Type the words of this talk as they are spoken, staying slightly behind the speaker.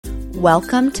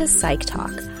Welcome to Psych Talk.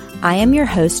 I am your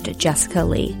host, Jessica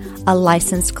Lee, a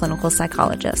licensed clinical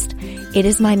psychologist. It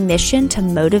is my mission to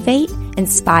motivate,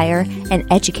 inspire,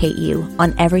 and educate you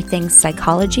on everything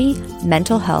psychology,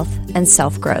 mental health, and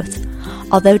self-growth.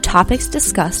 Although topics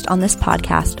discussed on this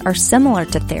podcast are similar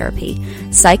to therapy,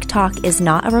 Psych Talk is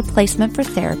not a replacement for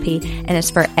therapy and is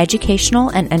for educational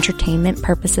and entertainment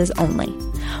purposes only.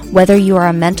 Whether you are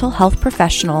a mental health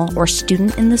professional or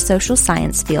student in the social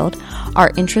science field,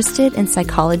 are interested in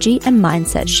psychology and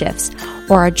mindset shifts,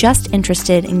 or are just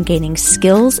interested in gaining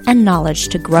skills and knowledge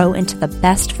to grow into the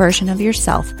best version of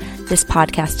yourself, this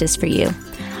podcast is for you.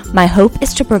 My hope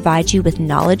is to provide you with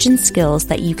knowledge and skills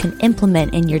that you can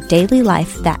implement in your daily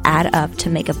life that add up to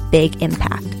make a big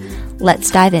impact.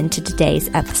 Let's dive into today's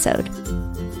episode.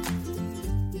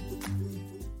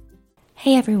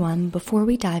 Hey everyone, before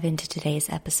we dive into today's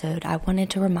episode, I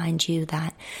wanted to remind you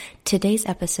that today's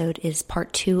episode is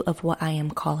part 2 of what I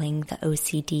am calling the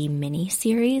OCD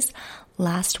mini-series.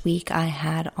 Last week I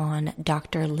had on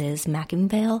Dr. Liz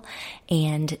McIngvale,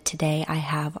 and today I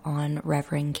have on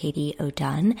Reverend Katie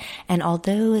O'Dunn. And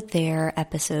although their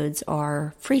episodes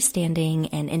are freestanding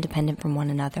and independent from one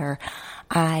another,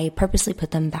 I purposely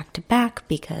put them back to back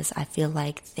because I feel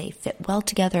like they fit well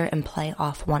together and play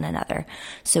off one another.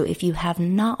 So if you have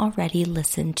not already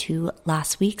listened to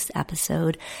last week's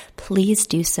episode, please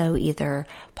do so. Either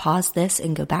pause this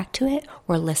and go back to it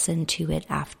or listen to it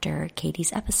after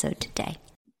Katie's episode today.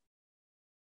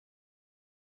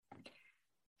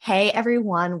 Hey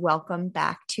everyone, welcome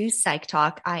back to Psych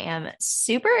Talk. I am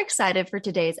super excited for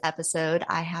today's episode.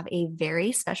 I have a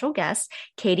very special guest,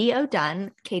 Katie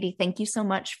O'Dunn. Katie, thank you so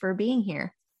much for being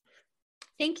here.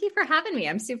 Thank you for having me.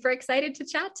 I'm super excited to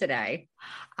chat today.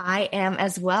 I am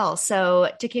as well.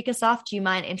 So to kick us off, do you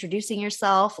mind introducing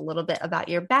yourself, a little bit about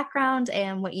your background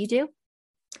and what you do?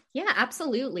 Yeah,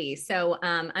 absolutely. So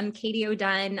I'm Katie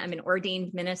O'Dunn. I'm an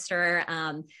ordained minister.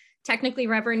 Technically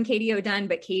Reverend Katie O'Dunn,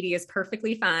 but Katie is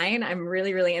perfectly fine. I'm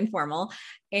really, really informal.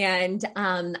 And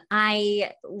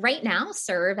I right now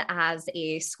serve as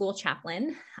a school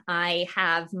chaplain. I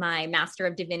have my Master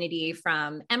of Divinity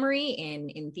from Emory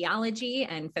in theology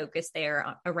and focus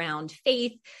there around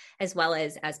faith as well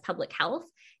as public health,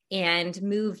 and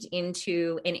moved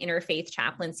into an interfaith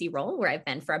chaplaincy role where I've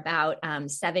been for about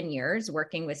 7 years,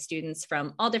 working with students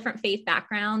from all different faith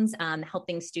backgrounds,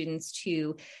 helping students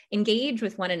to engage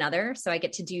with one another. So I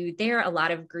get to do there a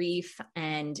lot of grief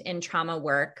and trauma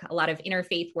work, a lot of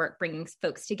interfaith work, bringing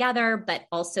folks together, but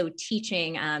also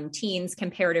teaching teens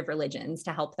comparative religions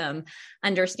to help them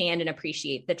understand and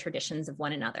appreciate the traditions of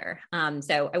one another.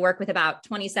 So I work with about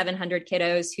 2,700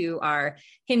 kiddos who are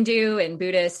Hindu and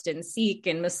Buddhist and Sikh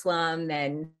and Muslim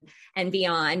and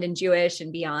beyond, and Jewish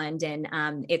and beyond.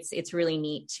 And it's really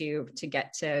neat to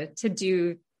get to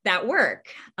do that work.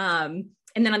 And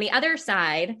then on the other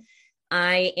side,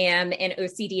 I am an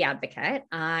OCD advocate.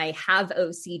 I have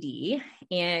OCD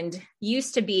and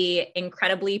used to be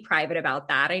incredibly private about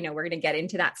that. I know we're going to get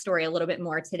into that story a little bit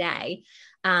more today.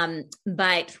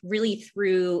 But really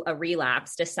through a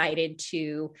relapse, decided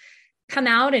to come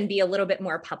out and be a little bit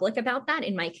more public about that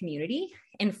in my community.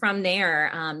 And from there,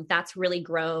 that's really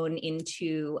grown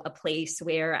into a place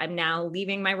where I'm now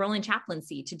leaving my role in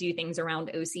chaplaincy to do things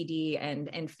around OCD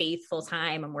and faith full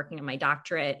time. I'm working on my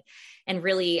doctorate and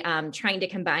really trying to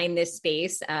combine this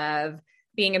space of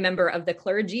being a member of the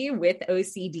clergy with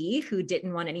OCD who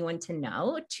didn't want anyone to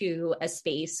know, to a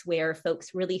space where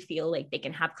folks really feel like they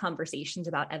can have conversations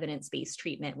about evidence-based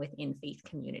treatment within faith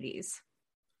communities.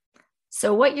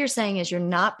 So what you're saying is you're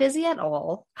not busy at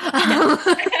all.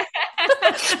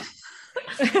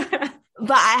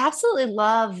 But I absolutely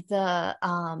love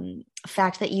the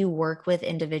fact that you work with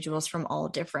individuals from all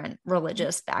different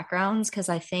religious backgrounds, because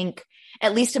I think,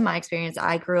 at least in my experience,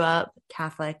 I grew up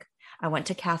Catholic. I went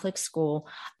to Catholic school,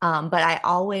 but I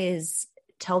always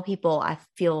tell people I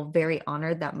feel very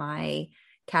honored that my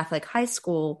Catholic high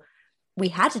school, we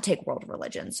had to take world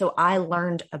religion. So I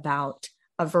learned about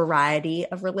a variety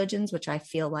of religions, which I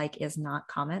feel like is not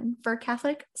common for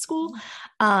Catholic school.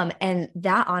 And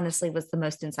that honestly was the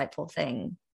most insightful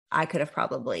thing I could have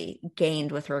probably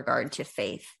gained with regard to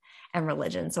faith and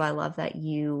religion. So I love that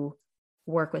you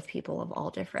work with people of all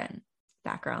different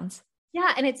backgrounds.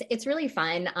 Yeah. And it's really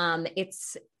fun.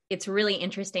 It's really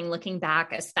interesting looking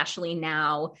back, especially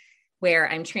now where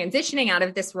I'm transitioning out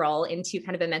of this role into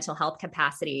kind of a mental health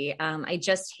capacity. I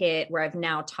just hit where I've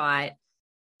now taught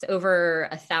over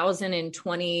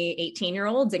 1,020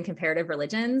 18-year-olds in comparative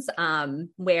religions,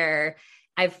 where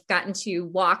I've had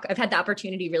the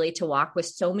opportunity really to walk with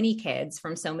so many kids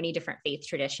from so many different faith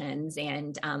traditions.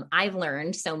 And I've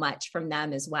learned so much from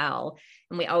them as well.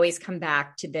 And we always come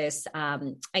back to this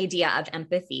idea of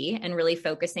empathy and really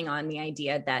focusing on the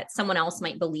idea that someone else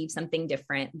might believe something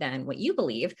different than what you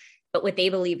believe, but what they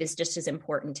believe is just as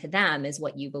important to them as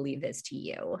what you believe is to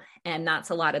you. And that's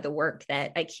a lot of the work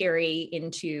that I carry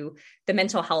into the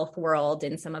mental health world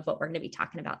and some of what we're going to be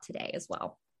talking about today as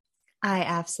well. I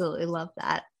absolutely love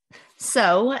that.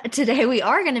 So today we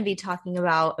are going to be talking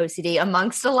about OCD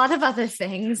amongst a lot of other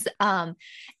things.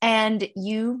 And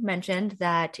you mentioned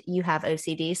that you have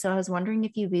OCD. So I was wondering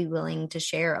if you'd be willing to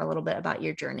share a little bit about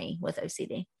your journey with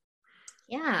OCD.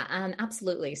 Yeah,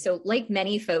 absolutely. So like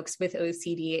many folks with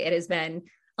OCD, it has been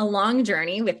a long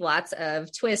journey with lots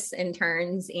of twists and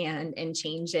turns and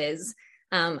changes.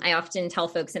 I often tell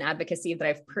folks in advocacy that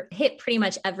I've hit pretty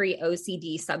much every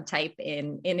OCD subtype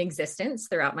in existence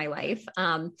throughout my life.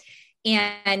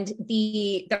 And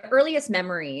the earliest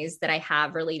memories that I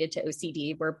have related to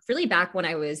OCD were really back when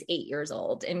I was 8 years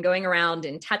old and going around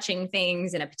and touching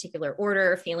things in a particular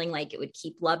order, feeling like it would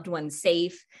keep loved ones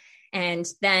safe. And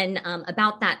then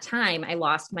about that time, I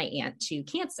lost my aunt to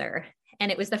cancer.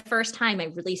 And it was the first time I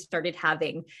really started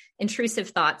having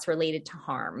intrusive thoughts related to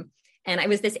harm. And I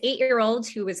was this 8-year-old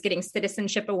who was getting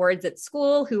citizenship awards at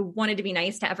school, who wanted to be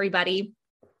nice to everybody.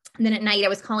 And then at night, I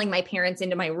was calling my parents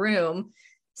into my room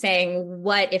saying,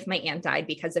 what if my aunt died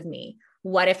because of me?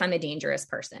 What if I'm a dangerous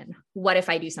person? What if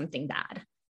I do something bad?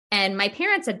 And my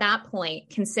parents at that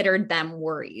point considered them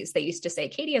worries. They used to say,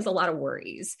 Katie has a lot of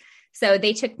worries. So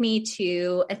they took me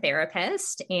to a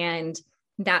therapist, and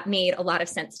that made a lot of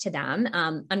sense to them.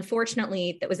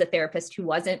 Unfortunately, that was a therapist who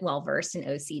wasn't well-versed in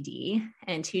OCD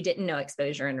and who didn't know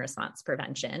exposure and response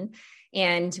prevention.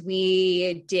 And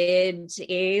we did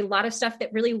a lot of stuff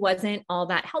that really wasn't all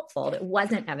that helpful, that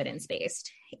wasn't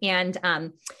evidence-based. And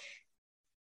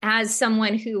as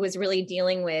someone who was really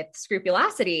dealing with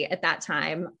scrupulosity at that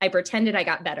time, I pretended I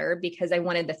got better because I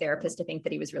wanted the therapist to think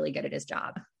that he was really good at his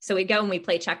job. So we'd go and we'd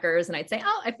play checkers and I'd say,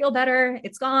 oh, I feel better.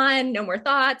 It's gone. No more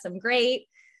thoughts. I'm great.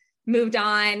 Moved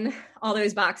on. All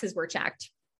those boxes were checked.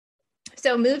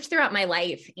 So moved throughout my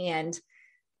life and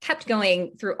kept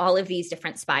going through all of these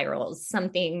different spirals. Some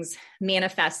things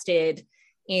manifested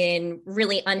in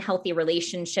really unhealthy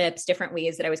relationships, different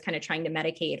ways that I was kind of trying to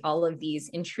medicate all of these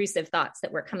intrusive thoughts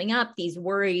that were coming up, these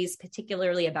worries,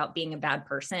 particularly about being a bad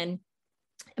person.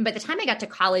 And by the time I got to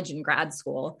college and grad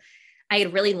school, I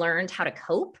had really learned how to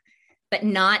cope, but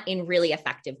not in really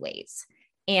effective ways.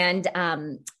 And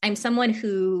I'm someone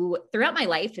who throughout my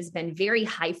life has been very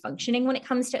high functioning when it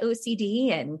comes to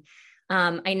OCD. And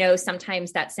I know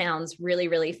sometimes that sounds really,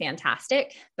 really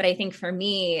fantastic, but I think for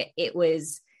me, it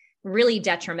was really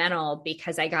detrimental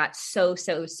because I got so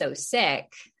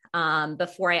sick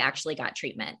before I actually got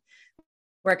treatment,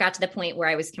 where it got to the point where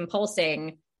I was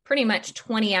compulsing pretty much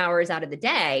 20 hours out of the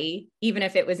day, even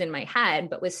if it was in my head,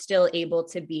 but was still able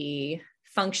to be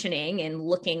functioning and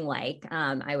looking like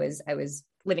I was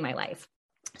living my life.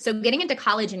 So getting into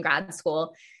college and grad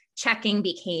school, checking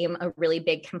became a really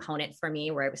big component for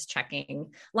me, where I was checking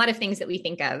a lot of things that we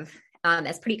think of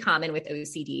as pretty common with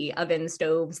OCD: ovens,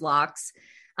 stoves, locks.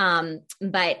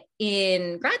 But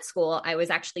in grad school, I was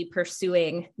actually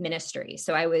pursuing ministry.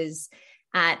 So I was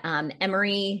at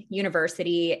Emory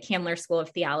University at Candler School of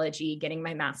Theology, getting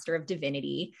my Master of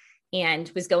Divinity, and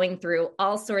was going through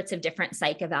all sorts of different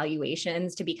psych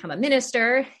evaluations to become a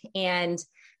minister. And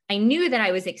I knew that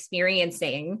I was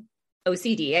experiencing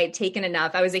OCD. I had taken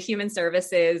enough. I was a human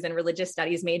services and religious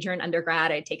studies major in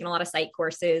undergrad. I'd taken a lot of psych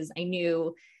courses. I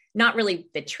knew not really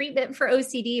the treatment for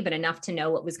OCD, but enough to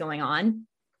know what was going on,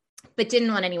 but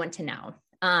didn't want anyone to know.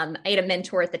 I had a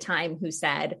mentor at the time who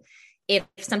said, if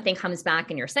something comes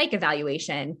back in your psych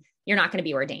evaluation, you're not going to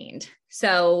be ordained.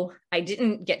 So I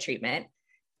didn't get treatment,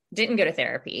 didn't go to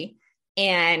therapy,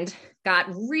 and got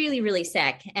really, really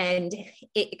sick. And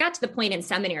it got to the point in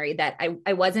seminary that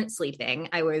I wasn't sleeping.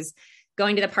 I was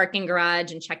going to the parking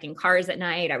garage and checking cars at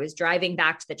night. I was driving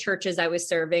back to the churches I was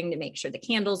serving to make sure the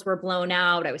candles were blown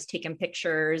out. I was taking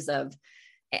pictures of,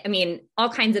 all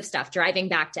kinds of stuff, driving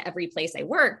back to every place I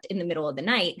worked in the middle of the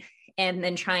night and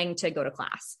then trying to go to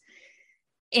class.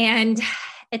 And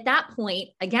at that point,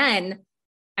 again,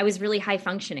 I was really high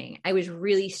functioning. I was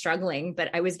really struggling,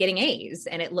 but I was getting A's,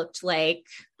 and it looked like,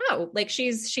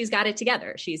 she's got it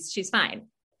together. She's fine.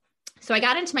 So I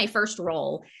got into my first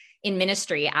role in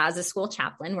ministry as a school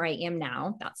chaplain, where I am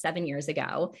now, about 7 years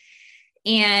ago.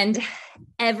 And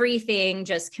everything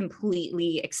just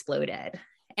completely exploded.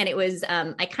 And it was,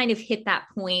 I kind of hit that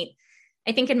point,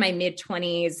 I think in my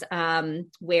mid-20s,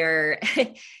 where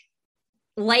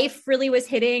life really was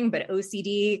hitting, but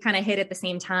OCD kind of hit at the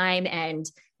same time. And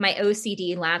my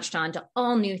OCD latched on to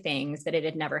all new things that it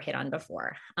had never hit on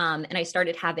before. And I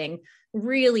started having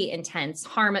really intense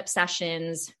harm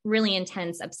obsessions, really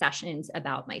intense obsessions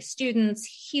about my students,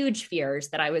 huge fears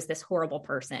that I was this horrible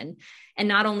person. And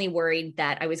not only worried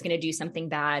that I was going to do something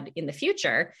bad in the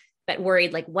future, but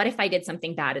worried, like, what if I did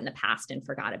something bad in the past and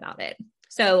forgot about it?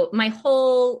 So my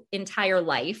whole entire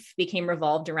life became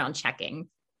revolved around checking.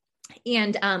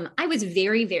 And I was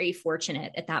very, very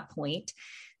fortunate at that point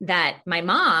that my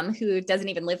mom, who doesn't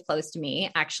even live close to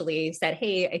me, actually said,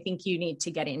 "Hey, I think you need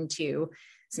to get into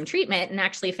some treatment," and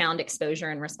actually found exposure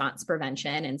and response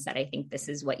prevention and said, "I think this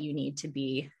is what you need to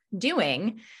be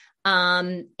doing."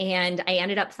 And I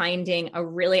ended up finding a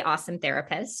really awesome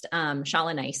therapist,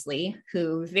 Shala Nicely,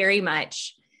 who very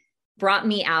much brought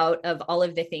me out of all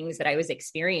of the things that I was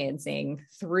experiencing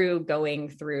through going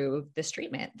through this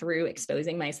treatment, through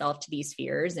exposing myself to these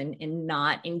fears and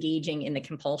not engaging in the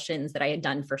compulsions that I had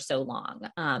done for so long,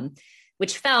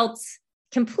 which felt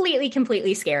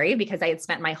completely scary because I had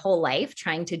spent my whole life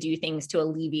trying to do things to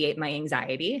alleviate my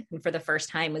anxiety. And for the first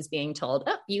time was being told,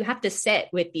 "Oh, you have to sit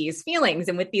with these feelings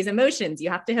and with these emotions. You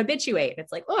have to habituate."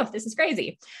 It's like, oh, this is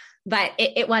crazy. But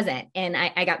it wasn't. And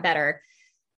I got better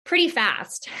pretty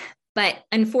fast. But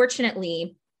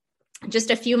unfortunately,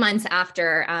 just a few months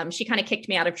after, she kind of kicked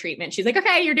me out of treatment. She's like,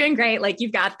 "Okay, you're doing great. Like,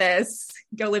 you've got this.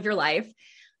 Go live your life."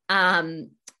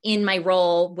 In my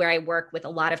role where I work with a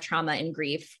lot of trauma and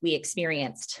grief, we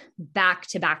experienced back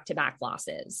to back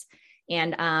losses.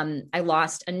 And I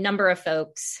lost a number of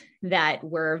folks that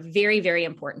were very, very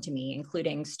important to me,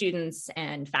 including students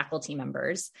and faculty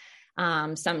members,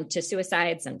 some to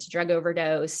suicide, some to drug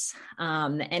overdose.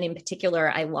 And in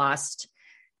particular, I lost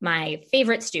my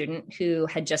favorite student who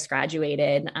had just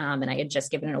graduated, and I had just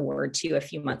given an award to a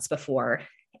few months before.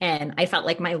 And I felt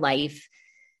like my life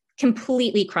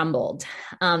completely crumbled.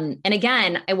 And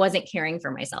again, I wasn't caring for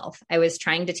myself. I was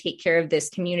trying to take care of this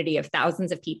community of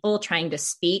thousands of people, trying to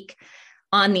speak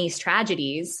on these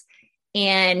tragedies.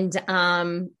 And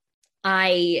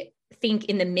I think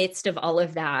in the midst of all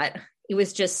of that, it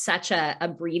was just such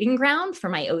a breeding ground for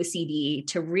my OCD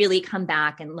to really come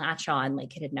back and latch on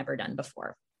like it had never done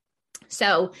before.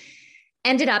 So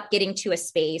ended up getting to a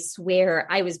space where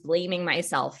I was blaming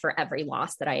myself for every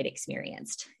loss that I had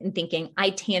experienced and thinking I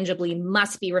tangibly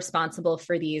must be responsible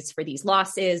for these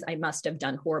losses. I must have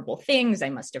done horrible things. I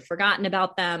must have forgotten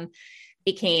about them.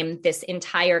 Became this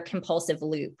entire compulsive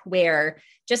loop where,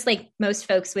 just like most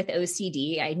folks with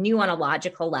OCD, I knew on a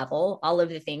logical level, all of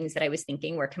the things that I was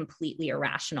thinking were completely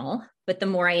irrational. But the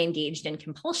more I engaged in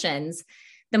compulsions,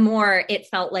 the more it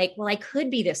felt like, well, I could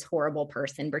be this horrible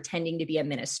person pretending to be a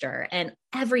minister, and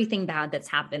everything bad that's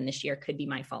happened this year could be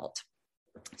my fault.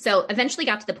 So eventually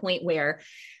got to the point where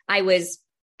I was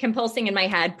compulsing in my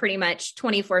head pretty much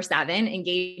 24/7,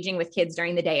 engaging with kids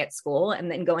during the day at school, and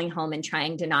then going home and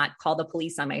trying to not call the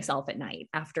police on myself at night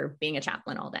after being a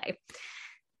chaplain all day.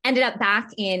 Ended up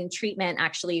back in treatment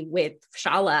actually with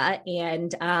Shala,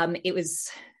 and it was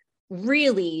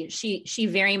really, she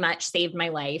very much saved my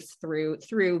life through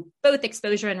both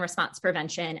exposure and response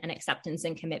prevention and acceptance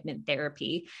and commitment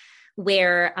therapy,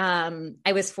 where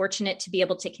I was fortunate to be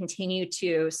able to continue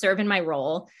to serve in my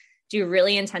role, do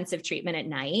really intensive treatment at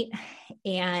night,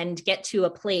 and get to a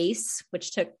place,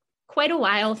 which took quite a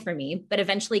while for me, but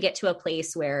eventually get to a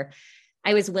place where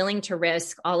I was willing to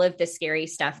risk all of the scary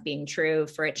stuff being true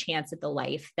for a chance at the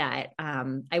life that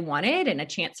I wanted, and a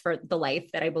chance for the life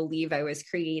that I believe I was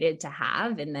created to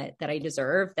have, and that I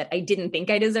deserve, that I didn't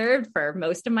think I deserved for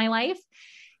most of my life.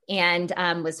 And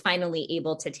was finally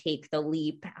able to take the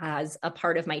leap as a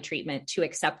part of my treatment to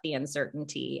accept the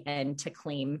uncertainty and to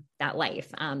claim that life.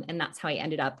 And that's how I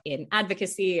ended up in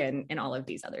advocacy and all of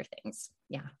these other things.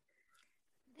 Yeah.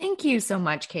 Thank you so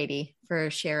much, Katie, for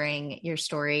sharing your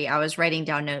story. I was writing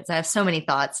down notes. I have so many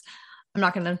thoughts. I'm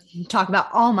not going to talk about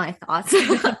all my thoughts.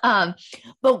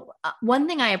 But one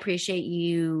thing I appreciate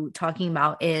you talking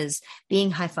about is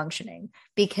being high functioning,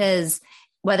 because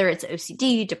whether it's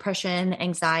OCD, depression,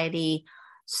 anxiety,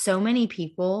 so many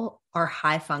people are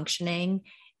high functioning,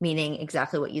 meaning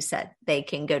exactly what you said. They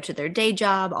can go to their day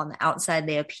job. On the outside,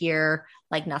 they appear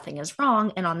like nothing is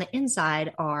wrong, and on the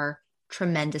inside are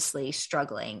tremendously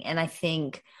struggling. And I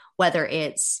think whether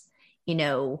it's,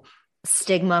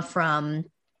 stigma from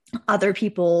other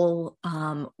people,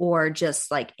 or just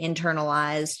like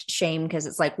internalized shame, because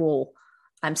it's like, well,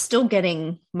 I'm still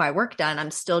getting my work done.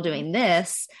 I'm still doing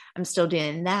this. I'm still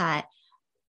doing that.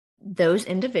 Those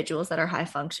individuals that are high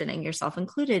functioning, yourself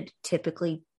included,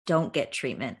 typically don't get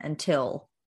treatment until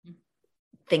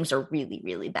things are really,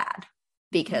 really bad.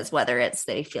 because whether it's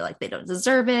they feel like they don't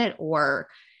deserve it, or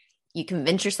you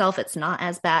convince yourself it's not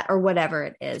as bad, or whatever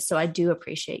it is. So I do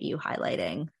appreciate you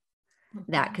highlighting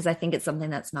that, because I think it's something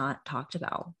that's not talked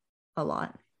about a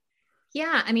lot.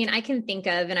 Yeah. I mean, I can think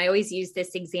of, and I always use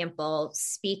this example,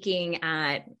 speaking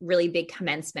at really big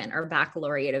commencement or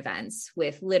baccalaureate events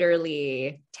with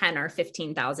literally 10 or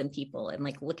 15,000 people, and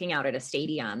like looking out at a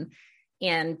stadium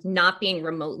and not being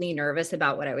remotely nervous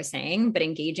about what I was saying, but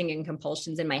engaging in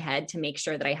compulsions in my head to make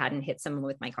sure that I hadn't hit someone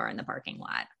with my car in the parking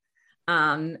lot.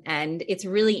 And it's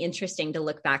really interesting to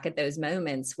look back at those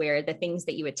moments where the things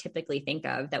that you would typically think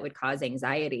of that would cause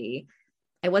anxiety,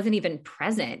 I wasn't even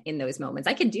present in those moments.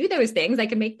 I could do those things. I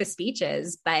could make the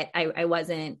speeches, but I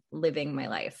wasn't living my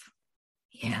life.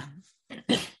 Yeah.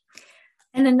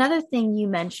 And another thing you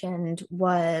mentioned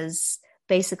was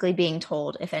basically being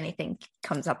told if anything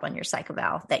comes up on your psych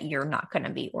eval that you're not going to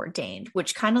be ordained,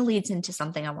 which kind of leads into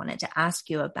something I wanted to ask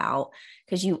you about,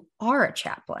 because you are a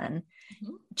chaplain.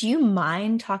 Mm-hmm. Do you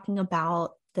mind talking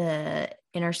about the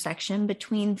intersection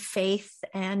between faith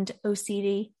and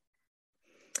OCD?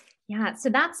 Yeah. So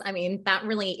that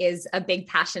really is a big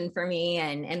passion for me,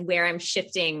 and where I'm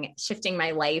shifting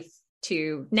my life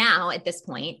to now at this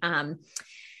point.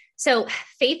 So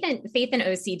faith and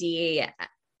OCD,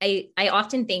 I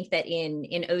often think that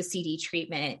in OCD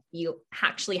treatment, you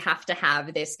actually have to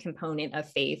have this component of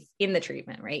faith in the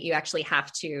treatment, right? You actually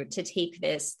have to take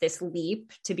this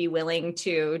leap to be willing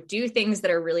to do things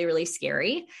that are really, really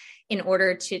scary in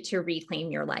order to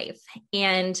reclaim your life.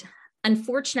 And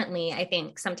unfortunately, I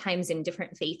think sometimes in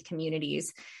different faith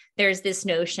communities, there's this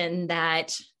notion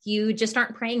that you just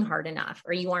aren't praying hard enough,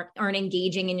 or you aren't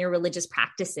engaging in your religious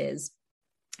practices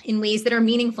in ways that are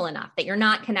meaningful enough, that you're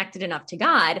not connected enough to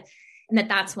God, and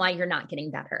that's why you're not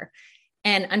getting better.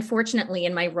 And unfortunately,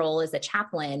 in my role as a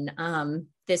chaplain,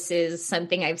 this is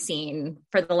something I've seen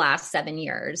for the last 7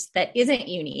 years that isn't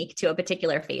unique to a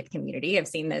particular faith community. I've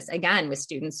seen this again with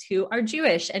students who are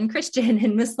Jewish and Christian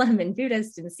and Muslim and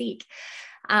Buddhist and Sikh,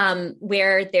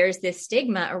 where there's this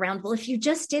stigma around, well, if you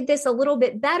just did this a little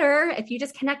bit better, if you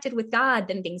just connected with God,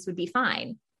 then things would be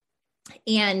fine.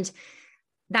 And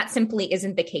that simply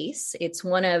isn't the case. It's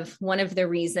one of the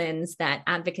reasons that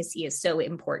advocacy is so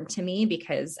important to me,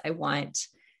 because I want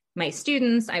my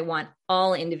students, I want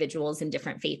all individuals in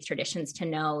different faith traditions to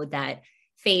know that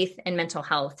faith and mental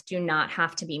health do not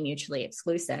have to be mutually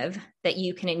exclusive, that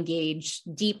you can engage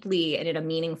deeply and in a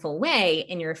meaningful way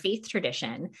in your faith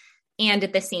tradition, and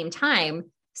at the same time,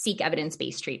 seek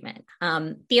evidence-based treatment.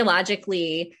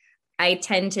 Theologically, I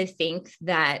tend to think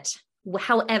that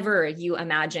however you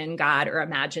imagine God or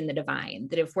imagine the divine,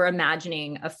 that if we're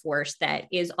imagining a force that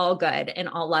is all good and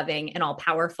all loving and all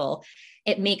powerful,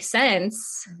 it makes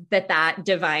sense that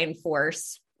divine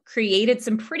force created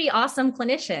some pretty awesome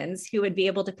clinicians who would be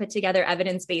able to put together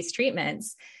evidence-based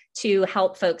treatments to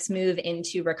help folks move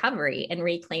into recovery and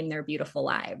reclaim their beautiful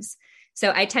lives.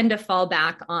 So I tend to fall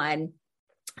back on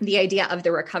the idea of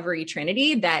the recovery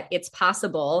trinity, that it's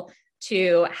possible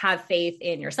to have faith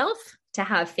in yourself, to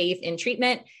have faith in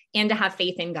treatment, and to have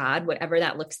faith in God, whatever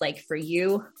that looks like for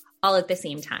you, all at the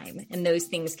same time. And those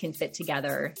things can fit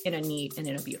together in a neat and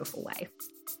in a beautiful way.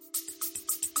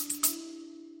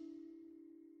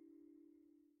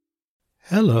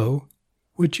 Hello.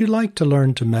 Would you like to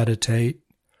learn to meditate?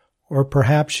 Or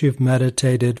perhaps you've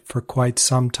meditated for quite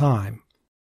some time.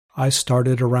 I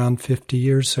started around 50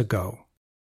 years ago.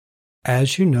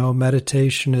 As you know,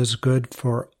 meditation is good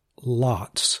for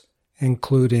lots,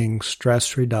 including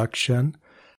stress reduction,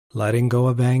 letting go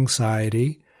of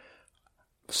anxiety,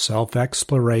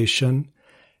 self-exploration,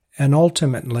 and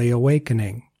ultimately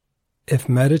awakening. If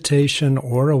meditation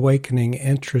or awakening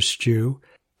interests you,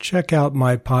 check out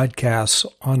my podcasts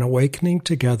on Awakening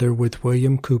Together with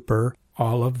William Cooper.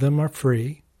 All of them are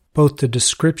free. Both the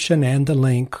description and the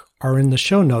link are in the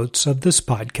show notes of this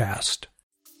podcast.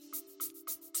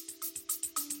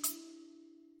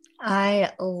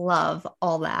 I love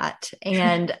all that.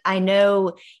 And I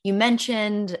know you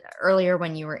mentioned earlier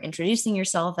when you were introducing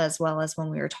yourself, as well as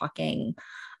when we were talking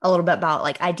a little bit about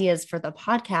like ideas for the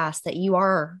podcast, that you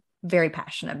are very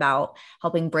passionate about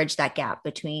helping bridge that gap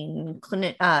between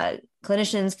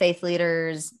clinicians, faith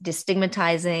leaders,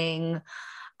 destigmatizing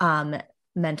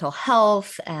mental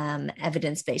health,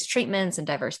 evidence-based treatments, and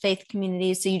diverse faith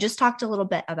communities. So you just talked a little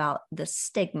bit about the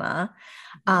stigma,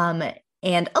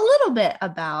 and a little bit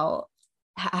about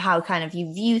how kind of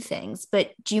you view things.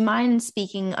 But do you mind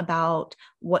speaking about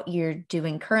what you're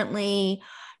doing currently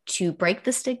to break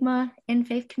the stigma in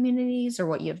faith communities, or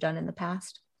what you've done in the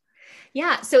past?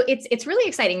 Yeah, so it's really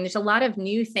exciting. There's a lot of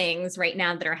new things right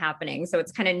now that are happening. So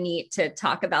it's kind of neat to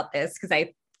talk about this, because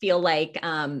I feel like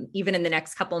even in the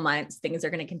next couple months, things are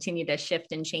going to continue to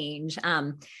shift and change.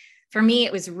 For me,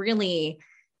 it was really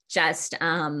just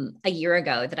a year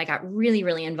ago that I got really,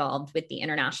 really involved with the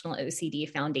International OCD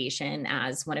Foundation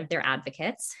as one of their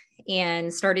advocates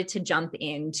and started to jump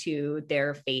into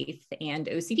their faith and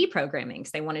OCD programming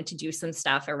because they wanted to do some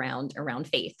stuff around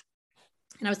faith.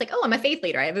 And I was like, oh, I'm a faith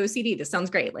leader. I have OCD. This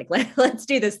sounds great. Like, let's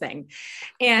do this thing.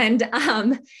 And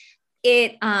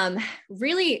it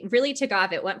really, really took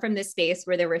off. It went from this space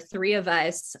where there were 3 of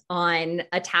us on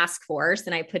a task force,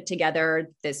 and I put together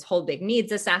this whole big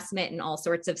needs assessment and all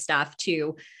sorts of stuff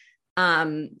to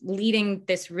leading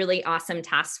this really awesome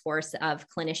task force of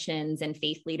clinicians and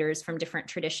faith leaders from different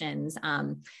traditions,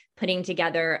 putting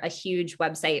together a huge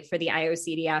website for the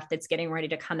IOCDF that's getting ready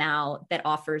to come out that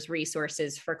offers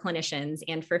resources for clinicians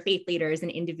and for faith leaders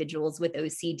and individuals with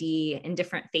OCD and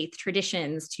different faith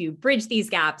traditions to bridge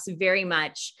these gaps very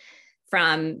much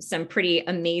from some pretty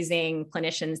amazing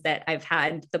clinicians that I've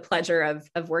had the pleasure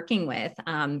of working with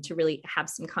to really have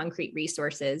some concrete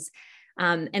resources.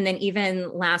 And then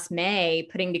even last May,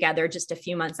 putting together just a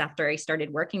few months after I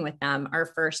started working with them, our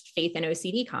first Faith and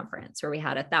OCD conference, where we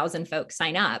had 1,000 folks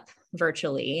sign up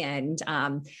virtually. And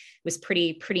it was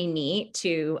pretty neat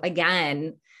to,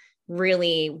 again,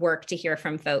 really work to hear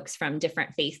from folks from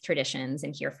different faith traditions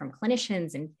and hear from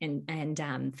clinicians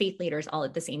and faith leaders all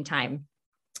at the same time.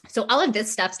 So all of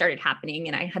this stuff started happening,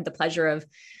 and I had the pleasure of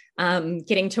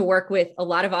getting to work with a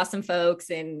lot of awesome folks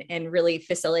and really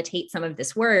facilitate some of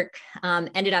this work.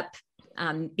 Ended up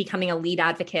becoming a lead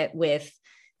advocate with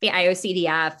the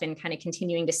IOCDF and kind of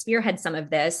continuing to spearhead some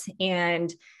of this.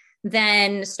 And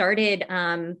then started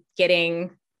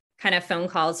getting kind of phone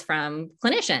calls from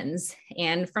clinicians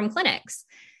and from clinics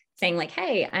saying like,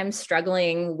 hey, I'm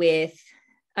struggling with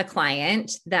a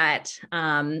client that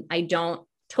I don't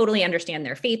totally understand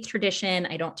their faith tradition.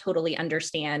 I don't totally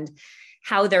understand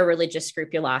how their religious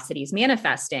scrupulosity is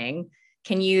manifesting.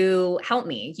 Can you help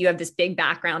me? You have this big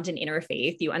background in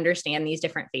interfaith. You understand these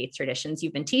different faith traditions.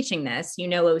 You've been teaching this, you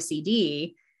know,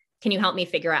 OCD. Can you help me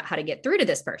figure out how to get through to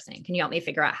this person? Can you help me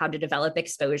figure out how to develop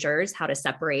exposures, how to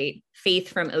separate faith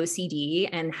from OCD,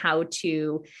 and how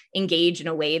to engage in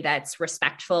a way that's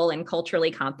respectful and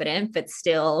culturally competent, but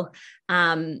still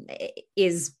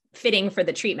is fitting for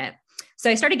the treatment? So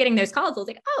I started getting those calls. I was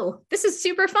like, oh, this is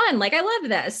super fun. Like, I love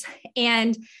this.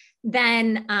 And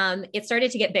then it started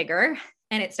to get bigger,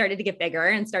 and it started to get bigger,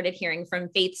 and started hearing from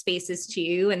faith spaces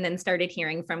too. And then started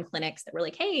hearing from clinics that were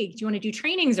like, hey, do you want to do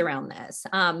trainings around this?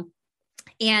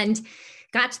 And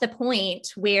got to the point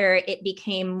where it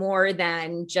became more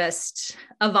than just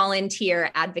a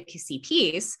volunteer advocacy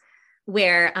piece,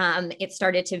 where it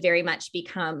started to very much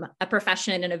become a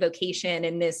profession and a vocation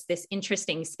in this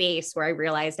interesting space where I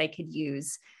realized I could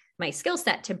use my skill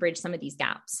set to bridge some of these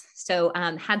gaps. So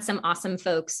had some awesome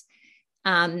folks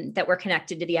that were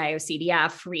connected to the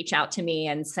IOCDF reach out to me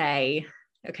and say,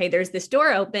 okay, there's this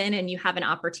door open and you have an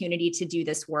opportunity to do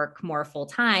this work more full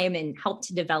time and help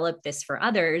to develop this for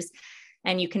others.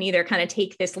 And you can either kind of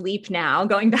take this leap now,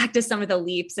 going back to some of the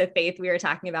leaps of faith we were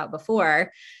talking about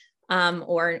before,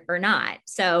 or not.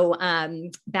 So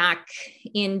back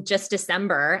in just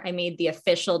December, I made the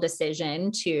official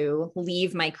decision to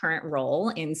leave my current role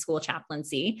in school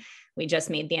chaplaincy. We just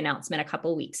made the announcement a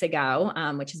couple of weeks ago,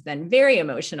 which has been very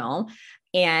emotional.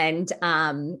 And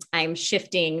I'm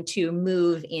shifting to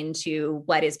move into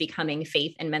what is becoming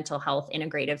faith and mental health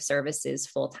integrative services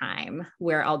full time,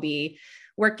 where I'll be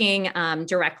working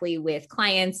directly with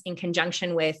clients in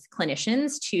conjunction with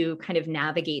clinicians to kind of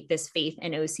navigate this faith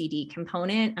and OCD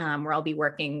component, where I'll be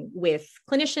working with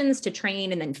clinicians to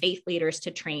train and then faith leaders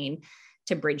to train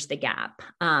to bridge the gap.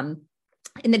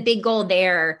 And the big goal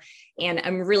there, and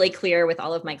I'm really clear with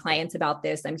all of my clients about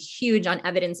this, I'm huge on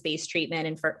evidence-based treatment,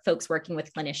 and for folks working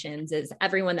with clinicians, is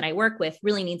everyone that I work with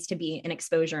really needs to be in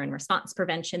exposure and response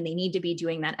prevention. They need to be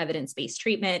doing that evidence-based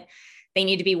treatment. They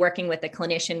need to be working with a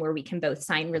clinician where we can both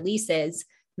sign releases,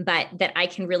 but that I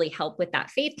can really help with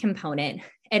that faith component,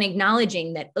 and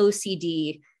acknowledging that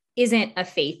OCD isn't a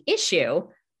faith issue,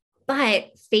 but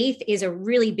faith is a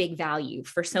really big value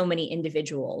for so many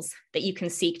individuals that you can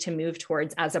seek to move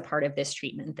towards as a part of this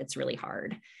treatment that's really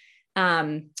hard.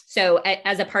 So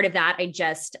as a part of that, I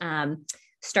just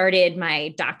started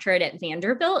my doctorate at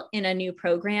Vanderbilt in a new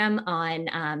program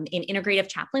on in integrative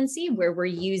chaplaincy, where we're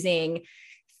using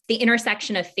the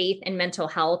intersection of faith and mental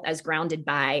health as grounded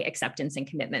by acceptance and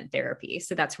commitment therapy.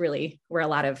 So that's really where a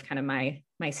lot of kind of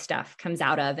my stuff comes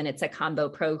out of. And it's a combo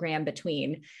program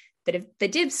between the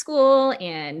DIV school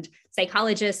and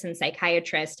psychologists and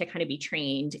psychiatrists to kind of be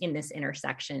trained in this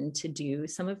intersection to do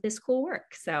some of this cool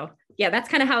work. So yeah, that's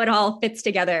kind of how it all fits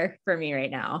together for me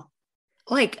right now.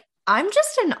 Like, I'm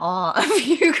just in awe of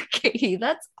you, Katie.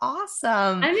 That's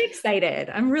awesome. I'm excited.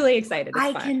 I'm really excited.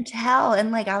 I can tell.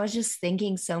 And like, I was just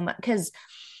thinking so much because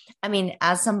I mean,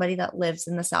 as somebody that lives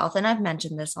in the South, and I've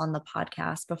mentioned this on the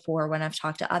podcast before when I've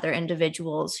talked to other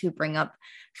individuals who bring up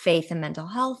faith and mental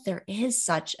health, there is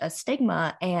such a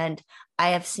stigma. And I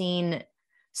have seen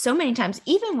so many times,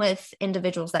 even with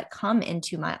individuals that come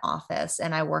into my office,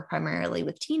 and I work primarily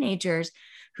with teenagers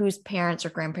whose parents or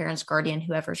grandparents, guardian,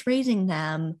 whoever's raising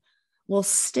them, will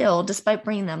still, despite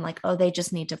bringing them like, oh, they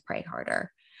just need to pray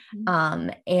harder.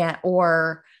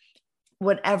 Or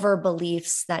whatever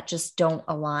beliefs that just don't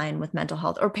align with mental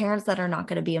health, or parents that are not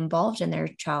going to be involved in their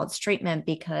child's treatment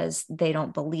because they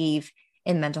don't believe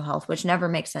in mental health, which never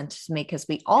makes sense to me because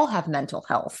we all have mental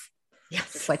health.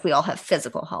 Yes. It's like we all have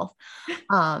physical health.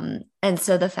 And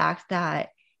so the fact that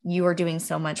you are doing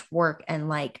so much work and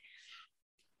like,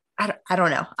 I don't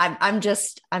know. I'm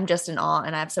just in awe,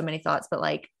 and I have so many thoughts, but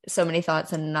like so many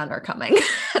thoughts and none are coming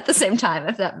at the same time,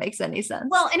 if that makes any sense.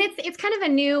 Well, and it's kind of a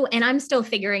new, and I'm still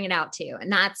figuring it out too.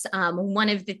 And that's one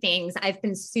of the things I've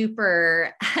been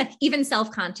super even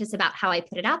self-conscious about how I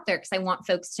put it out there, because I want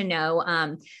folks to know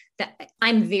that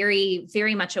I'm very,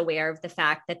 very much aware of the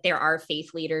fact that there are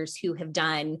faith leaders who have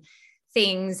done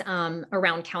things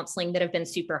around counseling that have been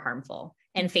super harmful.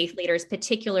 And faith leaders,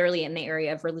 particularly in the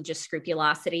area of religious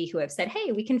scrupulosity, who have said,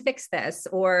 hey, we can fix this,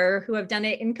 or who have done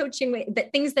it in coaching,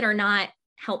 that things that are not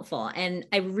helpful. And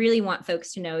I really want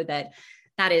folks to know that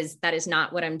that is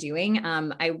not what I'm doing.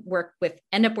 I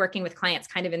end up working with clients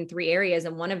kind of in 3 areas.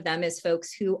 And one of them is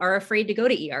folks who are afraid to go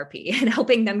to ERP and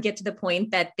helping them get to the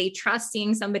point that they trust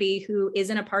seeing somebody who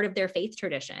isn't a part of their faith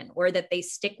tradition, or that they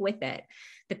stick with it,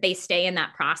 that they stay in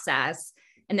that process,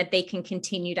 and that they can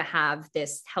continue to have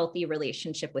this healthy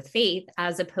relationship with faith,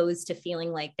 as opposed to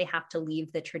feeling like they have to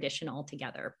leave the tradition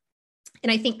altogether. And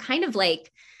I think kind of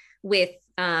like with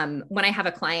when I have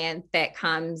a client that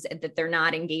comes that they're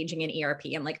not engaging in ERP,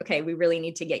 I'm like, okay, we really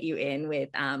need to get you in with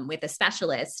a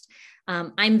specialist.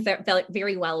 I'm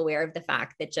very well aware of the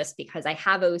fact that just because I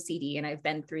have OCD and I've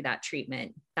been through that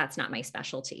treatment, that's not my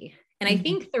specialty. And I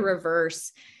think the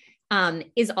reverse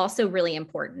is also really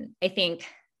important. I think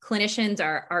clinicians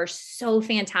are so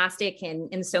fantastic,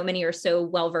 and so many are so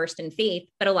well-versed in faith,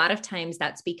 but a lot of times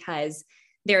that's because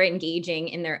they're engaging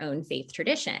in their own faith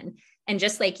tradition. And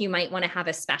just like you might want to have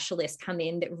a specialist come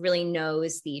in that really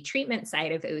knows the treatment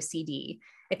side of OCD,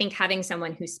 I think having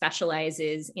someone who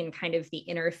specializes in kind of the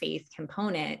interfaith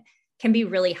component can be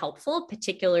really helpful,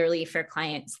 particularly for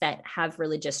clients that have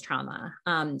religious trauma.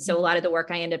 So a lot of the work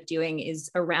I end up doing is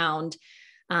around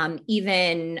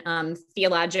even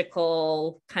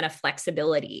theological kind of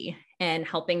flexibility, and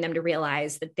helping them to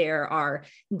realize that there are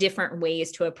different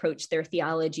ways to approach their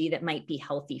theology that might be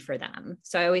healthy for them.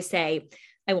 So I always say,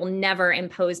 I will never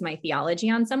impose my theology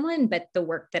on someone, but the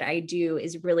work that I do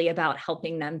is really about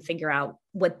helping them figure out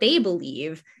what they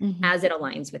believe as it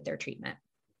aligns with their treatment.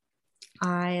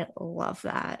 I love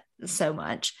that so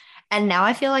much. And now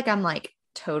I feel like I'm like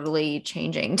totally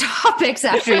changing topics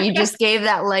after you just gave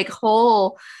that like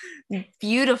whole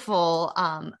beautiful,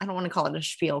 I don't want to call it a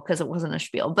spiel because it wasn't a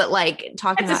spiel, but like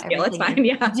talking about everything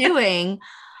you're doing.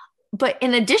 But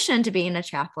in addition to being a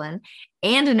chaplain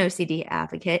and an OCD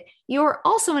advocate, you're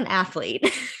also an athlete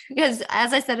because,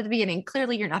 as I said at the beginning,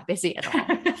 clearly you're not busy at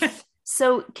all.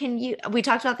 So we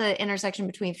talked about the intersection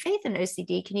between faith and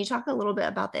OCD. Can you talk a little bit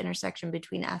about the intersection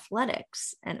between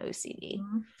athletics and OCD?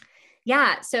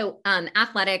 Yeah. So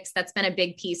athletics, that's been a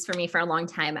big piece for me for a long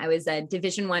time. I was a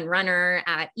Division I runner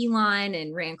at Elon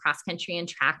and ran cross country and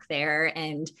track there,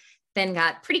 and then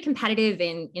got pretty competitive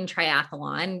in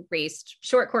triathlon, raced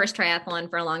short course triathlon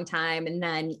for a long time, and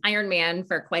then Ironman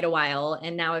for quite a while.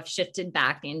 And now I've shifted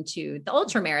back into the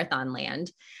ultra marathon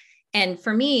land. And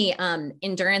for me,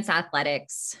 endurance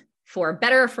athletics, for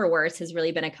better or for worse, has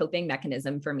really been a coping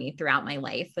mechanism for me throughout my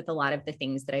life with a lot of the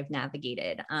things that I've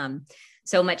navigated.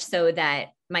 So much so that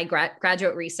my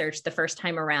graduate research the first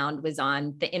time around was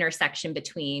on the intersection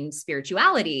between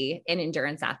spirituality and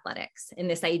endurance athletics, and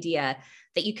this idea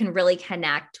that you can really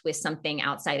connect with something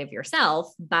outside of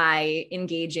yourself by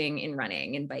engaging in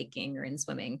running and biking or in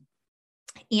swimming.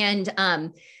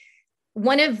 And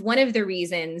one of the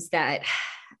reasons that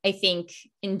I think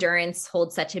endurance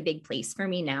holds such a big place for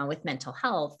me now with mental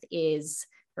health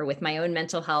or with my own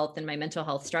mental health and my mental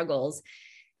health struggles,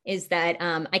 is that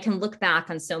I can look back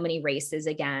on so many races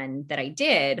again that I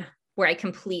did where I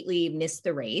completely missed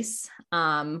the race,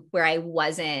 where I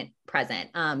wasn't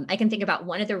present. I can think about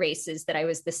one of the races that I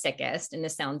was the sickest, and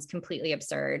this sounds completely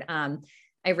absurd.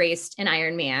 I raced an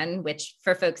Ironman, which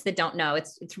for folks that don't know,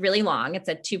 it's really long. It's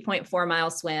a 2.4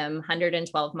 mile swim,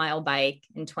 112 mile bike,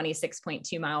 and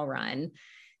 26.2 mile run.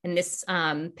 And this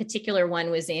particular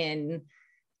one was in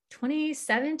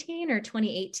 2017 or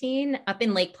 2018 up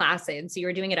in Lake Placid. So you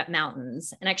were doing it up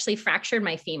mountains, and actually fractured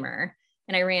my femur.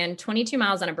 And I ran 22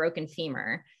 miles on a broken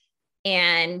femur.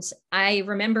 And I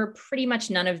remember pretty much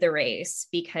none of the race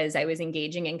because I was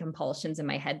engaging in compulsions in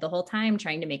my head the whole time,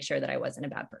 trying to make sure that I wasn't a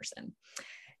bad person.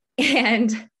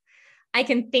 And I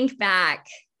can think back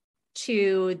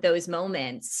to those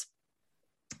moments,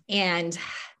 and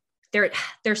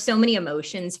there's so many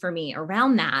emotions for me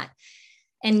around that.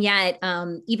 And yet,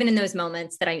 even in those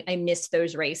moments that I missed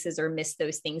those races or missed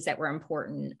those things that were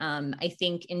important, I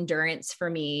think endurance for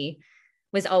me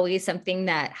was always something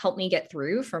that helped me get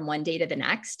through from one day to the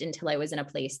next until I was in a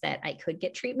place that I could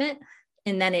get treatment.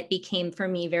 And then it became for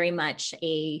me very much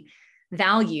a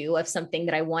value of something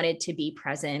that I wanted to be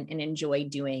present and enjoy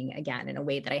doing again in a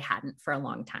way that I hadn't for a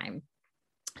long time.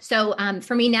 So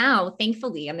for me now,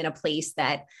 thankfully, I'm in a place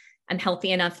that I'm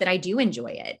healthy enough that I do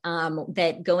enjoy it.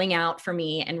 That going out for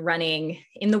me and running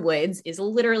in the woods is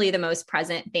literally the most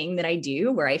present thing that I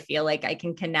do, where I feel like I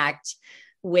can connect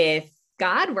with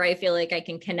God, where I feel like I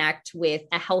can connect with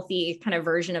a healthy kind of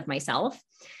version of myself.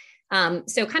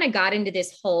 So kind of got into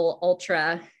this whole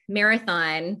ultra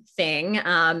marathon thing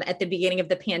at the beginning of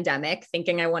the pandemic,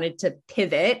 thinking I wanted to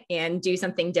pivot and do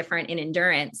something different in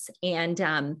endurance. And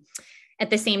at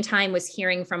the same time was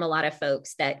hearing from a lot of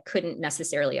folks that couldn't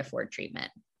necessarily afford treatment.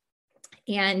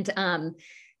 And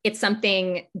it's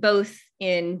something both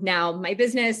in now my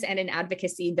business and in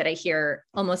advocacy that I hear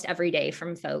almost every day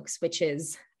from folks, which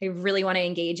is I really want to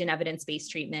engage in evidence-based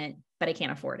treatment, but I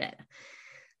can't afford it.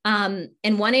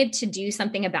 And wanted to do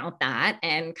something about that,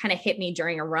 and kind of hit me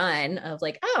during a run of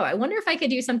like, oh, I wonder if I could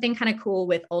do something kind of cool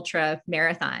with ultra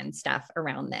marathon stuff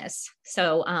around this.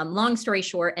 So long story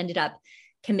short, ended up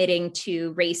committing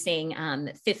to racing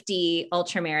 50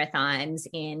 ultra marathons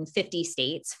in 50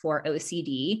 states for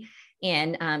OCD,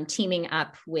 and teaming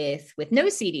up with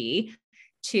NoCD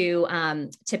to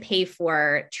pay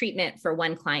for treatment for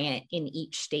one client in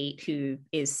each state who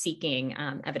is seeking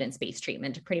evidence-based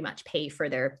treatment, to pretty much pay for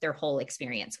their whole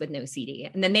experience with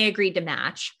NoCD. And then they agreed to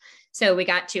match. So we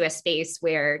got to a space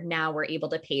where now we're able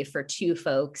to pay for 2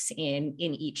 folks in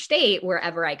each state,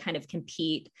 wherever I kind of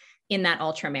compete in that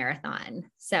ultra marathon.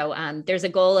 So there's a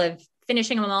goal of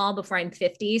finishing them all before I'm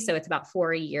 50. So it's about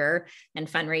 4 a year, and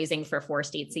fundraising for 4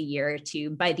 states a year to,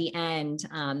 by the end,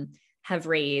 have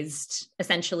raised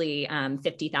essentially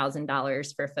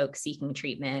 $50,000 for folks seeking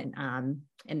treatment. And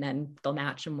then they'll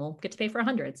match and we'll get to pay for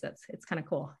 100. So it's kind of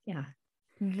cool. Yeah.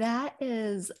 That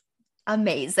is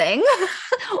amazing.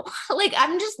 Like,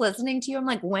 I'm just listening to you. I'm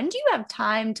like, when do you have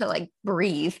time to like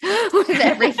breathe with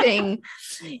everything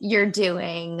you're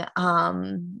doing?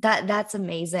 That's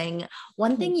amazing.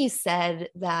 One thing you said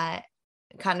that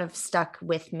kind of stuck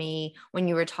with me when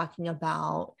you were talking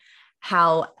about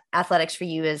how athletics for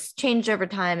you has changed over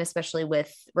time, especially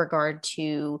with regard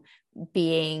to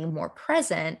being more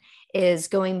present, is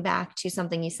going back to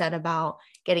something you said about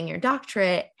getting your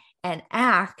doctorate and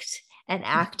ACT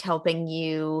helping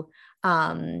you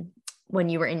when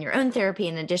you were in your own therapy,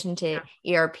 in addition to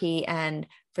ERP. And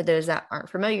for those that aren't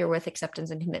familiar with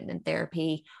acceptance and commitment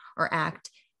therapy, or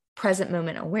ACT, present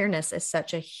moment awareness is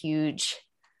such a huge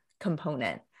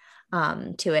component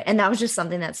to it. And that was just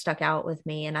something that stuck out with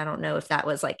me. And I don't know if that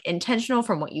was like intentional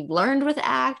from what you learned with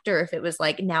ACT, or if it was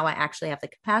like, now I actually have the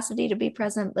capacity to be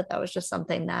present, but that was just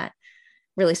something that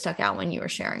really stuck out when you were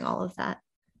sharing all of that.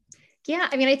 Yeah.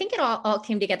 I mean, I think it all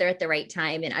came together at the right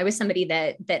time. And I was somebody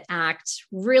that ACT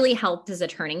really helped as a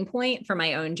turning point for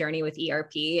my own journey with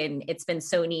ERP. And it's been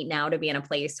so neat now to be in a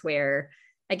place where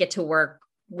I get to work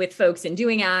with folks in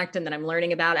doing ACT, and then I'm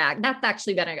learning about ACT. That's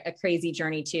actually been a crazy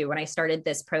journey too. When I started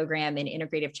this program in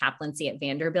integrative chaplaincy at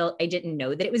Vanderbilt, I didn't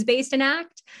know that it was based in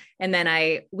ACT. And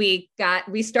then we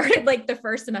started like the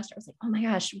first semester. I was like, oh my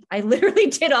gosh, I literally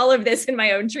did all of this in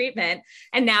my own treatment.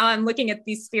 And now I'm looking at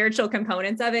these spiritual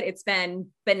components of it. It's been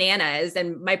bananas.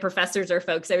 And my professors are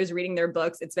folks, I was reading their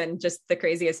books. It's been just the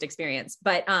craziest experience.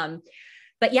 But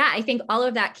yeah, I think all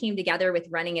of that came together with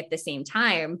running at the same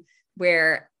time,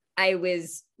 where I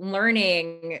was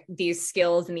learning these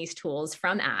skills and these tools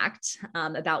from ACT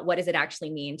about what does it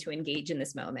actually mean to engage in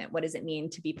this moment? What does it mean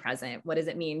to be present? What does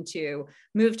it mean to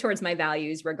move towards my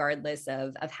values regardless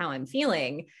of how I'm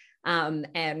feeling?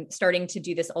 and starting to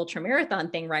do this ultra marathon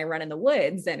thing where I run in the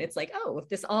woods. And it's like, oh,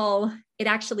 it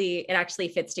actually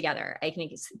fits together. I can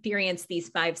experience these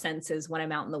 5 senses when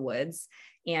I'm out in the woods.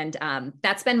 And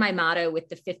that's been my motto with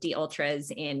the 50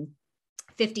 ultras in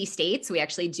 50 states. We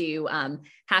actually do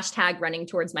hashtag running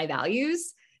towards my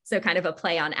values. So kind of a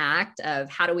play on act of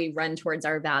how do we run towards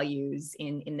our values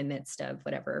in the midst of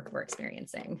whatever we're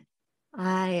experiencing.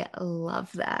 I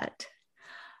love that.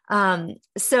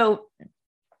 So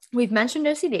we've mentioned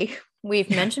OCD, we've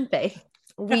mentioned faith,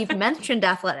 we've mentioned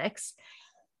athletics,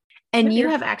 and you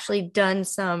have actually done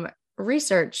some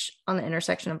research on the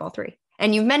intersection of all three.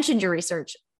 And you've mentioned your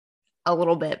research a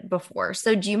little bit before.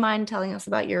 So do you mind telling us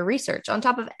about your research on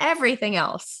top of everything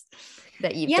else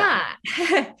that you've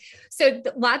done? So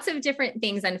lots of different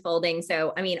things unfolding.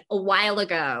 So, I mean, a while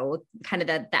ago, kind of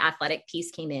the athletic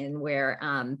piece came in where,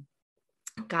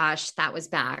 that was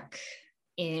back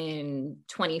in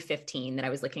 2015 that I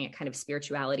was looking at kind of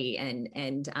spirituality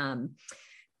and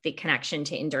the connection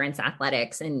to endurance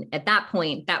athletics. And at that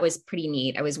point, that was pretty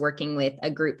neat. I was working with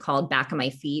a group called Back on My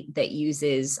Feet that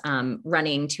uses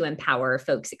running to empower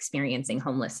folks experiencing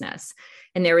homelessness.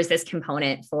 And there was this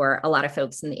component for a lot of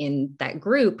folks in that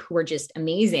group who were just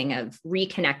amazing of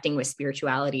reconnecting with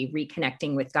spirituality,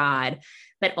 reconnecting with God,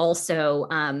 but also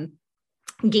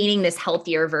gaining this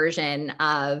healthier version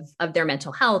of their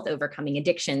mental health, overcoming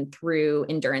addiction through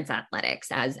endurance athletics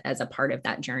as a part of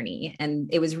that journey. And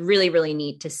it was really, really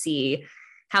neat to see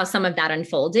how some of that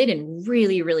unfolded in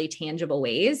really, really tangible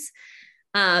ways.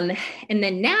 And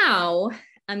then now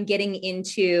I'm getting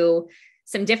into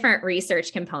some different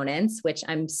research components, which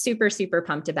I'm super, super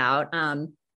pumped about.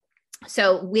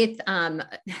 So with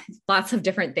lots of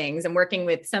different things, I'm working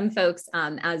with some folks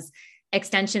as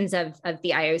extensions of the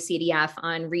IOCDF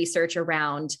on research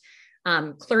around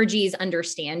clergy's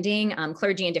understanding,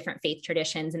 clergy in different faith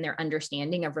traditions and their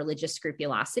understanding of religious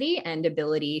scrupulosity and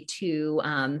ability to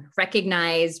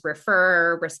recognize,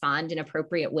 refer, respond in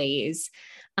appropriate ways.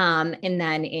 And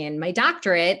then in my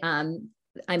doctorate,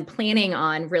 I'm planning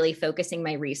on really focusing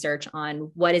my research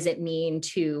on what does it mean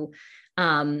to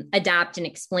adapt and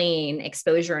explain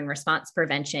exposure and response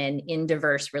prevention in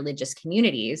diverse religious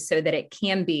communities so that it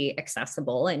can be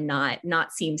accessible and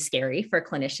not seem scary for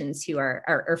clinicians who are,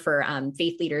 or for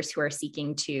faith leaders who are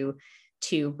seeking to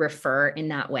refer in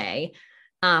that way.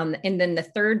 And then the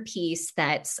third piece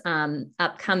that's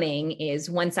upcoming is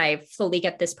once I fully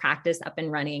get this practice up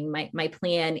and running, my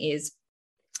plan is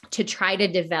to try to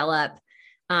develop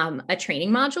a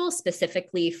training module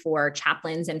specifically for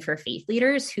chaplains and for faith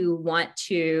leaders who want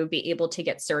to be able to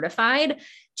get certified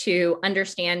to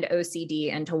understand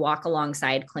OCD and to walk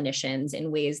alongside clinicians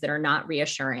in ways that are not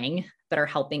reassuring, but are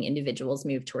helping individuals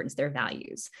move towards their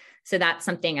values. So that's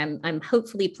something I'm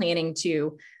hopefully planning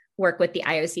to work with the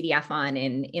IOCDF on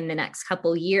in the next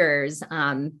couple years,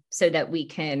 so that we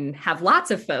can have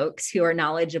lots of folks who are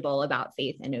knowledgeable about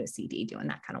faith and OCD doing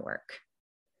that kind of work.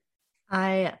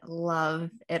 I love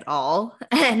it all.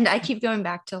 And I keep going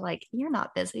back to like, you're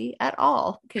not busy at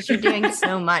all because you're doing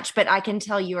so much, but I can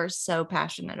tell you are so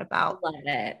passionate about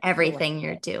everything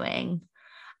you're doing.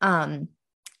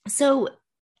 So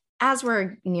as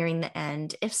we're nearing the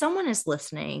end, if someone is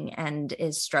listening and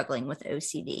is struggling with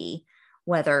OCD,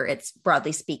 whether it's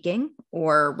broadly speaking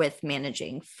or with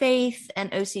managing faith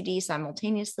and OCD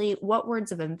simultaneously, what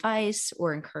words of advice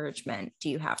or encouragement do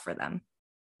you have for them?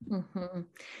 Mm-hmm.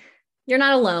 You're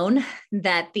not alone,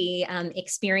 that the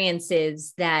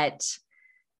experiences that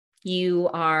you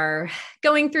are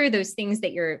going through, those things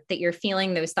that you're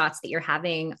feeling, those thoughts that you're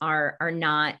having are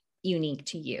not unique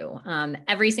to you.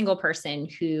 Every single person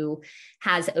who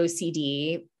has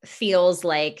OCD feels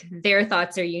like their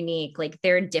thoughts are unique, like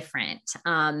they're different,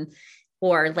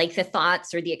 or like the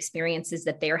thoughts or the experiences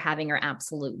that they're having are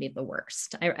absolutely the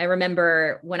worst. I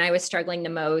remember when I was struggling the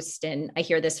most, and I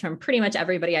hear this from pretty much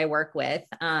everybody I work with,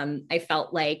 I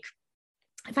felt like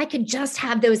if I could just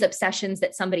have those obsessions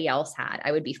that somebody else had,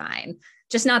 I would be fine.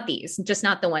 Just not these, just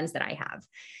not the ones that I have.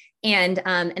 And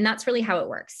that's really how it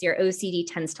works. Your OCD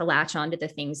tends to latch onto the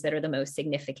things that are the most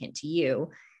significant to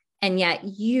you. And yet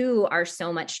you are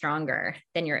so much stronger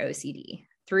than your OCD.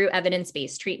 Through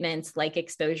evidence-based treatments like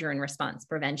exposure and response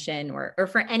prevention, or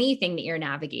for anything that you're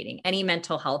navigating, any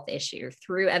mental health issue,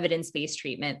 through evidence-based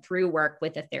treatment, through work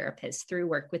with a therapist, through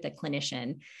work with a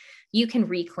clinician, you can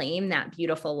reclaim that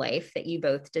beautiful life that you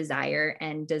both desire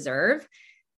and deserve.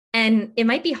 And it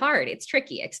might be hard. It's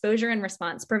tricky. Exposure and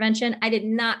response prevention. I did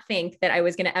not think that I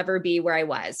was going to ever be where I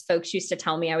was. Folks used to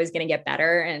tell me I was going to get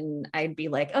better, and I'd be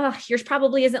like, oh, yours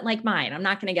probably isn't like mine. I'm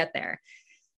not going to get there.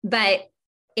 But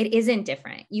it isn't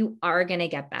different. You are going to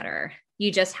get better.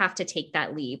 You just have to take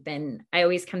that leap. And I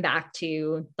always come back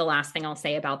to the last thing I'll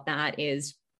say about that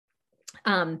is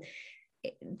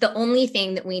the only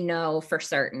thing that we know for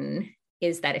certain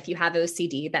is that if you have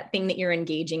OCD, that thing that you're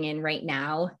engaging in right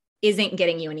now isn't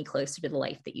getting you any closer to the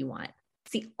life that you want.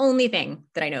 It's the only thing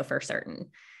that I know for certain.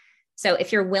 So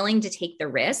if you're willing to take the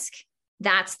risk,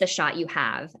 that's the shot you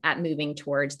have at moving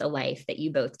towards the life that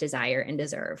you both desire and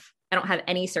deserve. I don't have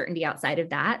any certainty outside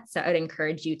of that. So I would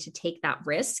encourage you to take that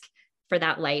risk for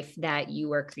that life that you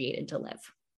were created to live.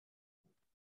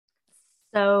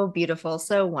 So beautiful,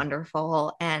 so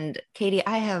wonderful. And Katie,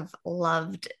 I have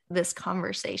loved this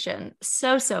conversation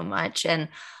so much, and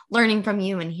learning from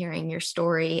you and hearing your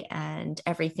story and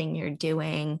everything you're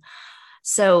doing.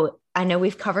 So I know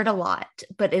we've covered a lot,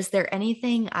 but is there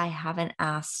anything I haven't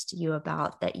asked you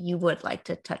about that you would like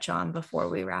to touch on before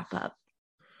we wrap up?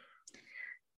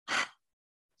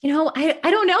 I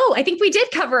don't know. I think we did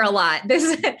cover a lot.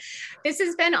 This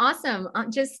has been awesome.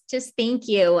 Just thank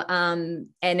you. And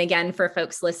again, for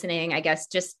folks listening, I guess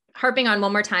just harping on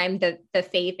one more time, the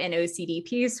faith and OCD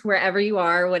piece, wherever you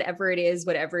are, whatever it is,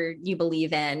 whatever you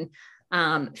believe in,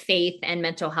 faith and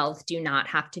mental health do not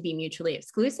have to be mutually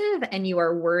exclusive, and you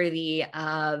are worthy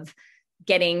of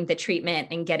getting the treatment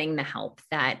and getting the help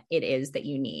that it is that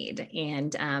you need.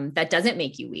 And that doesn't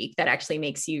make you weak. That actually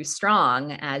makes you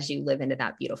strong as you live into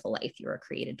that beautiful life you were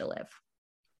created to live.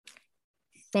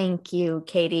 Thank you,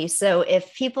 Katie. So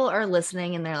if people are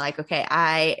listening and they're like, okay,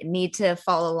 I need to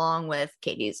follow along with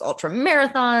Katie's ultra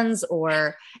marathons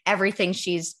or everything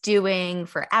she's doing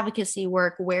for advocacy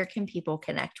work, where can people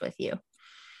connect with you?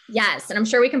 Yes. And I'm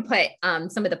sure we can put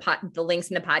some of the links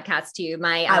in the podcast to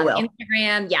my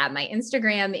Instagram. Yeah. My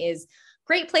Instagram is a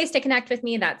great place to connect with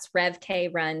me. That's Rev K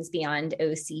Runs Beyond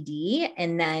OCD.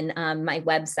 And then my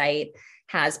website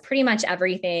has pretty much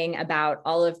everything about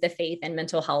all of the faith and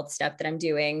mental health stuff that I'm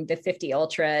doing, the 50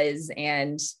 ultras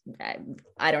and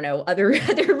I don't know, other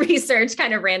research,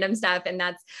 kind of random stuff. And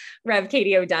that's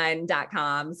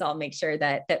revkatiodunn.com. So I'll make sure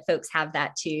that folks have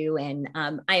that too. And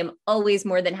I am always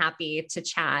more than happy to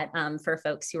chat for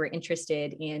folks who are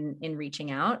interested in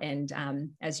reaching out.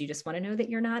 And as you just want to know that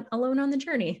you're not alone on the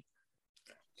journey.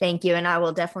 Thank you. And I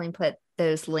will definitely put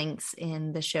those links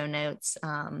in the show notes,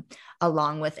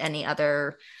 along with any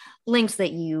other links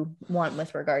that you want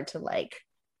with regard to like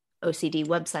OCD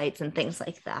websites and things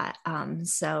like that.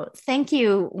 So thank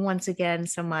you once again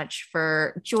so much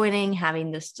for joining, having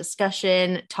this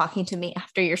discussion, talking to me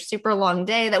after your super long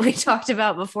day that we talked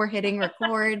about before hitting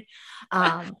record.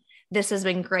 This has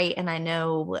been great. And I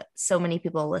know so many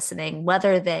people listening,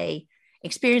 whether they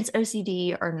experience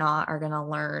OCD or not, are going to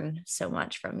learn so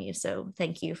much from you. So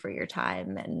thank you for your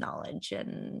time and knowledge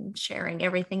and sharing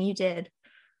everything you did.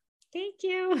 Thank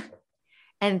you.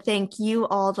 And thank you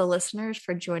all the listeners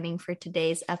for joining for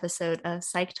today's episode of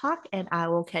Psych Talk. And I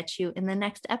will catch you in the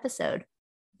next episode.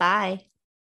 Bye.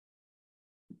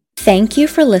 Thank you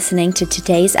for listening to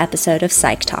today's episode of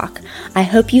Psych Talk. I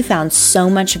hope you found so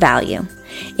much value.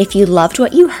 If you loved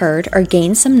what you heard or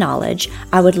gained some knowledge,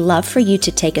 I would love for you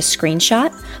to take a screenshot,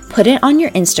 put it on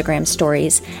your Instagram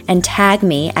stories, and tag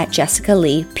me at Jessica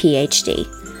Lee, PhD.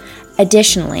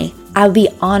 Additionally, I would be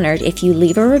honored if you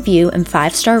leave a review and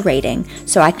 5-star rating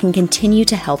so I can continue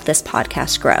to help this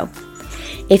podcast grow.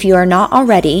 If you are not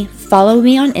already, follow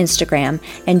me on Instagram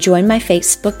and join my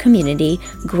Facebook community,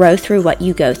 Grow Through What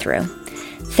You Go Through.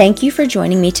 Thank you for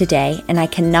joining me today, and I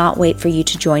cannot wait for you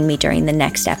to join me during the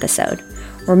next episode.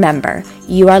 Remember,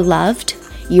 you are loved,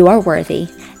 you are worthy,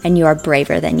 and you are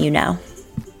braver than you know.